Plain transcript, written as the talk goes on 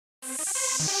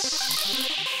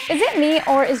Is it me,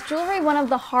 or is jewelry one of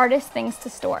the hardest things to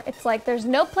store? It's like there's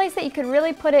no place that you could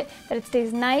really put it that it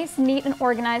stays nice, neat, and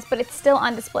organized, but it's still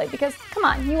on display because, come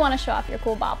on, you want to show off your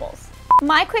cool baubles.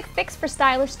 My quick fix for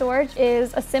stylish storage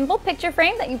is a simple picture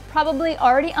frame that you probably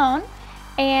already own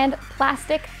and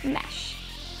plastic mesh.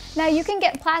 Now you can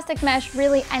get plastic mesh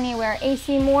really anywhere,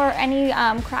 AC Moore, any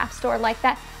craft store like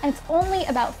that, and it's only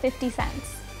about 50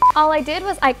 cents. All I did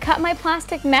was I cut my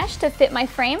plastic mesh to fit my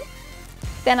frame.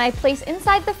 Then I place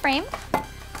inside the frame,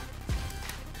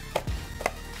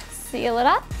 seal it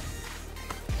up,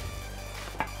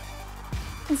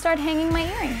 and start hanging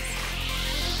my earrings.